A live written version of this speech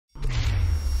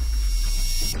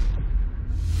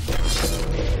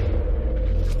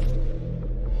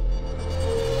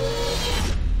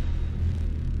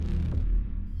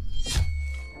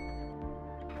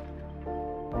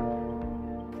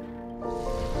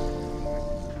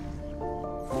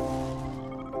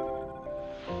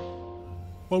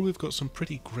While we've got some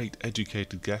pretty great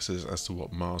educated guesses as to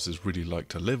what Mars is really like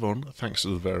to live on, thanks to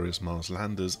the various Mars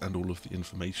landers and all of the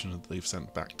information that they've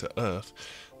sent back to Earth,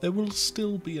 there will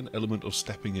still be an element of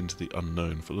stepping into the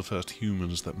unknown for the first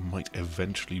humans that might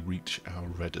eventually reach our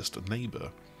reddest neighbour.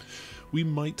 We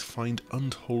might find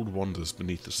untold wonders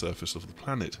beneath the surface of the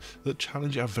planet that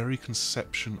challenge our very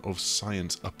conception of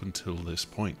science up until this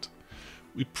point.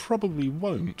 We probably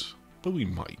won't, but we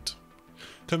might.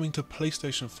 Coming to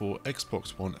PlayStation 4,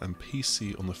 Xbox One and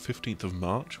PC on the 15th of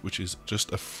March, which is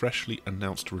just a freshly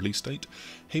announced release date,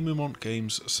 Haemimont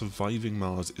Games' Surviving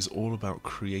Mars is all about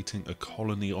creating a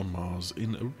colony on Mars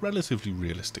in a relatively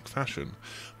realistic fashion,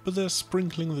 but they're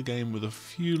sprinkling the game with a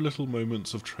few little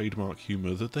moments of trademark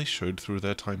humour that they showed through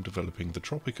their time developing the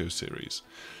Tropico series.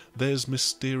 There's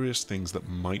mysterious things that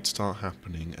might start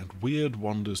happening and weird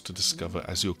wonders to discover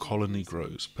as your colony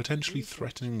grows, potentially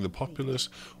threatening the populace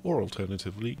or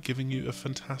alternatively giving you a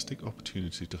fantastic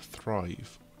opportunity to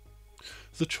thrive.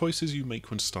 The choices you make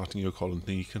when starting your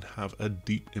colony can have a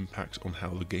deep impact on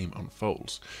how the game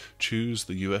unfolds. Choose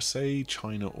the USA,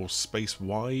 China or Space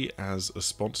Y as a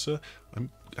sponsor.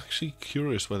 I'm actually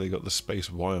curious where they got the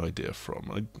Space Y idea from.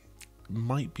 It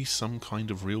might be some kind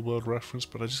of real world reference,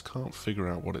 but I just can't figure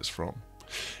out what it's from.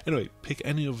 Anyway, pick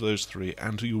any of those three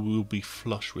and you will be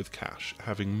flush with cash,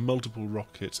 having multiple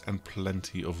rockets and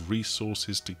plenty of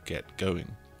resources to get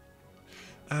going.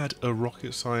 Add a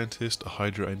rocket scientist, a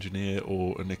hydro engineer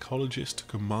or an ecologist to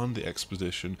command the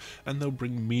expedition and they'll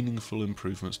bring meaningful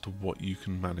improvements to what you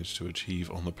can manage to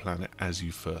achieve on the planet as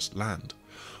you first land.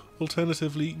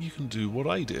 Alternatively, you can do what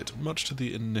I did, much to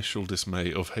the initial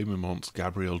dismay of Haemimont's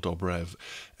Gabriel Dobrev,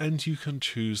 and you can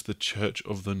choose the Church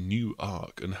of the New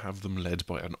Ark and have them led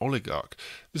by an oligarch.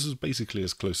 This is basically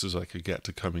as close as I could get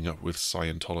to coming up with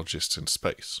Scientologists in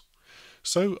space.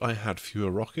 So I had fewer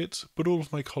rockets, but all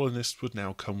of my colonists would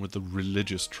now come with the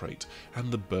religious trait,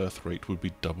 and the birth rate would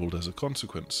be doubled as a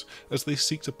consequence, as they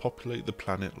seek to populate the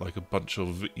planet like a bunch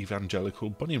of evangelical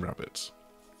bunny rabbits.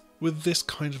 With this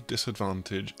kind of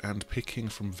disadvantage and picking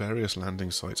from various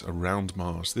landing sites around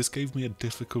Mars, this gave me a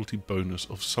difficulty bonus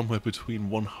of somewhere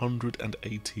between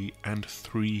 180 and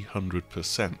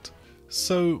 300%.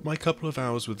 So my couple of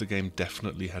hours with the game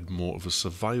definitely had more of a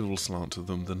survival slant to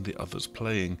them than the others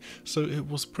playing, so it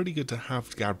was pretty good to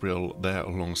have Gabriel there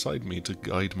alongside me to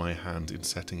guide my hand in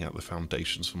setting out the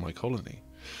foundations for my colony.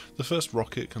 The first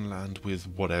rocket can land with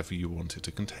whatever you want it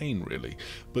to contain really,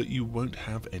 but you won't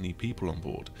have any people on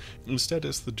board. Instead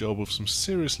it's the job of some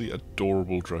seriously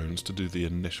adorable drones to do the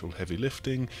initial heavy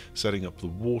lifting, setting up the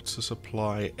water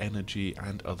supply, energy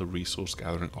and other resource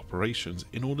gathering operations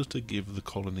in order to give the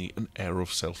colony an air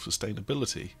of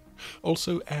self-sustainability.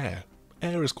 Also air.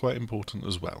 Air is quite important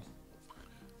as well.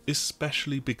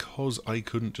 Especially because I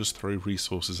couldn't just throw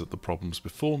resources at the problems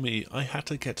before me, I had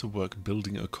to get to work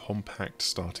building a compact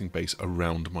starting base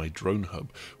around my drone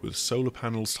hub, with solar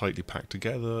panels tightly packed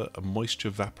together, a moisture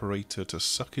evaporator to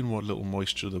suck in what little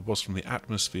moisture there was from the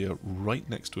atmosphere right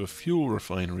next to a fuel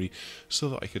refinery, so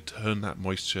that I could turn that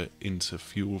moisture into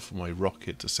fuel for my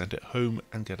rocket to send it home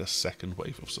and get a second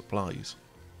wave of supplies.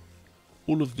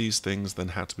 All of these things then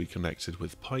had to be connected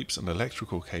with pipes and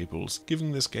electrical cables,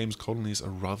 giving this game's colonies a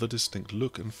rather distinct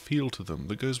look and feel to them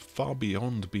that goes far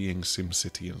beyond being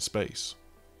SimCity in space.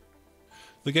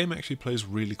 The game actually plays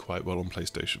really quite well on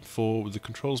PlayStation 4, with the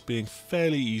controls being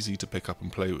fairly easy to pick up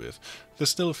and play with.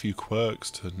 There's still a few quirks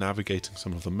to navigating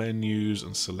some of the menus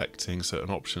and selecting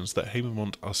certain options that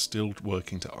Haemimont are still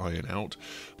working to iron out,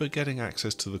 but getting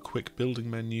access to the quick building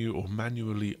menu or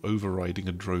manually overriding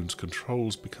a drone's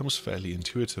controls becomes fairly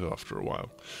intuitive after a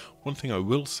while. One thing I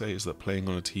will say is that playing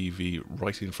on a TV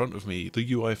right in front of me,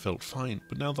 the UI felt fine,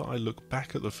 but now that I look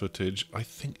back at the footage, I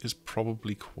think it's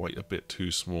probably quite a bit too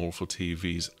small for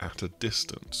TVs at a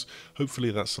distance.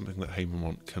 Hopefully that's something that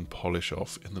Haemimont can polish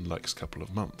off in the next couple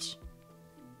of months.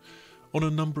 On a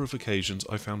number of occasions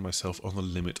I found myself on the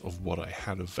limit of what I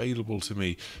had available to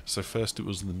me, so first it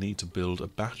was the need to build a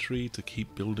battery to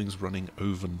keep buildings running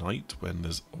overnight when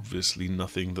there's obviously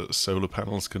nothing that solar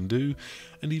panels can do,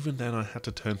 and even then I had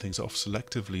to turn things off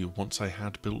selectively once I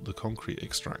had built the concrete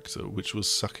extractor, which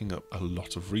was sucking up a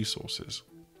lot of resources.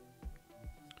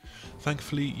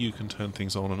 Thankfully you can turn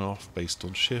things on and off based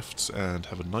on shifts and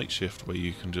have a night shift where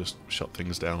you can just shut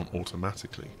things down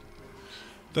automatically.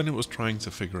 Then it was trying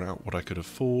to figure out what I could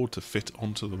afford to fit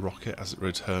onto the rocket as it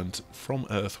returned from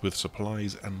Earth with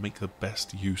supplies and make the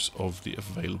best use of the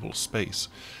available space,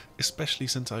 especially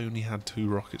since I only had 2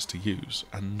 rockets to use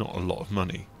and not a lot of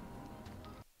money.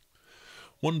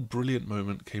 One brilliant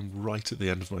moment came right at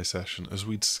the end of my session as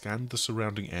we'd scanned the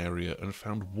surrounding area and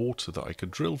found water that I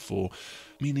could drill for,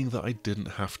 meaning that I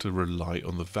didn't have to rely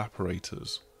on the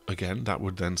evaporators. Again, that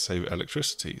would then save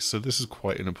electricity, so this is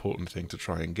quite an important thing to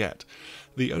try and get.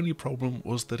 The only problem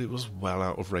was that it was well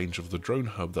out of range of the drone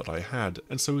hub that I had,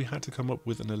 and so we had to come up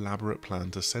with an elaborate plan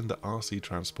to send the RC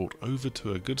transport over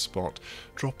to a good spot,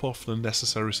 drop off the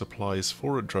necessary supplies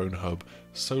for a drone hub,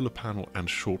 solar panel and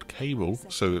short cable,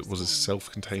 so it was a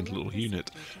self-contained little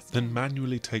unit, then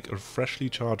manually take a freshly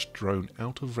charged drone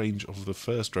out of range of the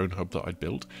first drone hub that I'd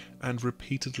built, and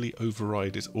repeatedly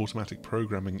override its automatic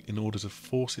programming in order to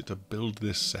force it to build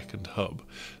this second hub.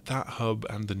 That hub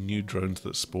and the new drones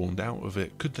that spawned out of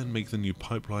it could then make the new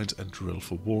pipelines and drill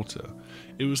for water.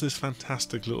 It was this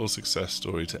fantastic little success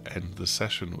story to end the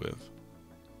session with.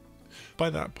 By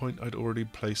that point, I'd already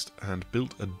placed and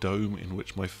built a dome in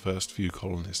which my first few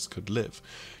colonists could live.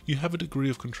 You have a degree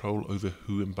of control over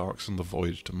who embarks on the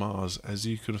voyage to Mars, as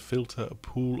you can filter a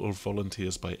pool of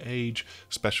volunteers by age,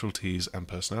 specialties and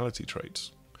personality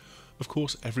traits. Of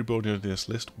course, everybody on this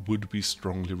list would be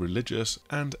strongly religious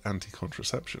and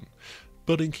anti-contraception.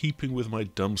 But in keeping with my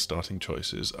dumb starting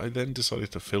choices, I then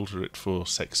decided to filter it for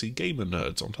sexy gamer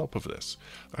nerds on top of this.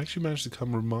 I actually managed to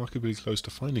come remarkably close to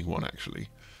finding one actually.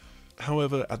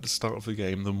 However, at the start of the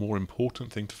game, the more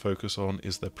important thing to focus on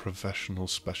is their professional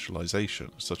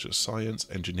specialization, such as science,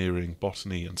 engineering,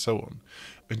 botany, and so on.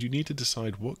 And you need to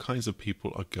decide what kinds of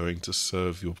people are going to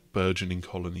serve your burgeoning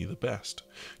colony the best.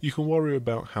 You can worry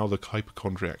about how the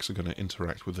hypochondriacs are going to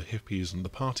interact with the hippies and the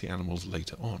party animals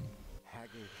later on.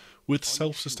 With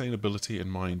self-sustainability in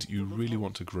mind, you really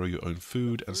want to grow your own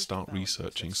food and start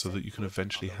researching so that you can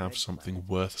eventually have something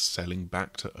worth selling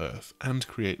back to Earth and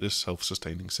create this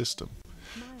self-sustaining system.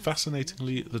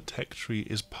 Fascinatingly, the tech tree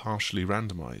is partially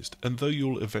randomized, and though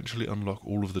you'll eventually unlock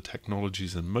all of the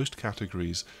technologies in most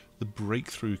categories, the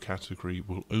breakthrough category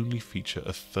will only feature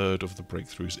a third of the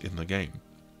breakthroughs in the game.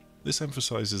 This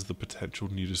emphasises the potential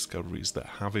new discoveries that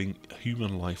having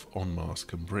human life on Mars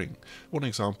can bring. One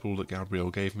example that Gabrielle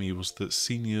gave me was that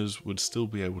seniors would still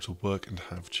be able to work and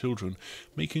have children,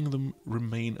 making them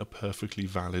remain a perfectly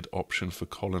valid option for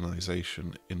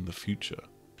colonisation in the future.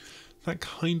 That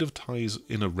kind of ties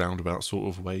in a roundabout sort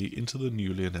of way into the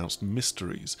newly announced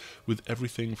mysteries, with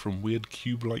everything from weird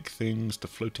cube-like things to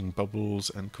floating bubbles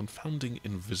and confounding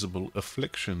invisible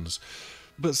afflictions.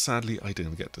 But sadly I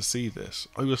didn't get to see this.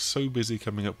 I was so busy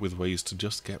coming up with ways to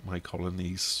just get my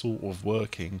colonies sort of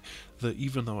working that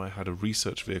even though I had a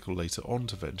research vehicle later on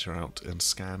to venture out and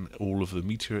scan all of the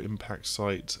meteor impact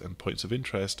sites and points of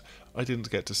interest, I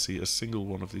didn't get to see a single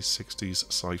one of these 60s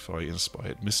sci-fi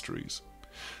inspired mysteries.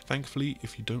 Thankfully,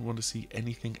 if you don't want to see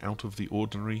anything out of the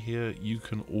ordinary here, you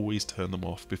can always turn them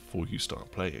off before you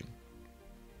start playing.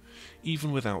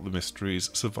 Even without the mysteries,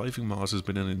 surviving Mars has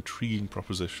been an intriguing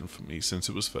proposition for me since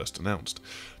it was first announced.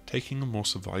 Taking a more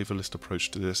survivalist approach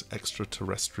to this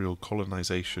extraterrestrial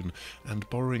colonization and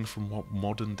borrowing from what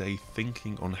modern day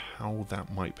thinking on how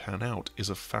that might pan out is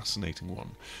a fascinating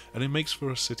one, and it makes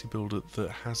for a city builder that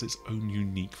has its own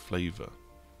unique flavour.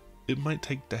 It might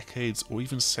take decades or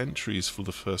even centuries for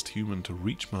the first human to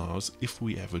reach Mars, if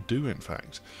we ever do in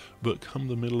fact, but come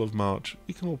the middle of March,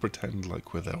 we can all pretend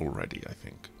like we're there already, I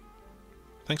think.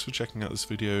 Thanks for checking out this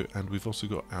video, and we've also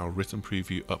got our written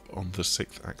preview up on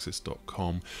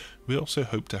the6thAxis.com. We also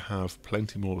hope to have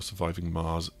plenty more of Surviving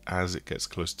Mars as it gets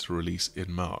closer to release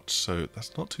in March, so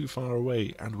that's not too far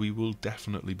away, and we will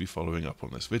definitely be following up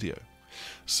on this video.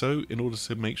 So in order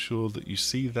to make sure that you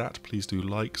see that, please do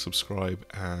like, subscribe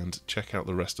and check out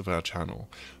the rest of our channel.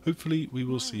 Hopefully we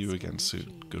will see you again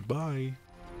soon. Goodbye!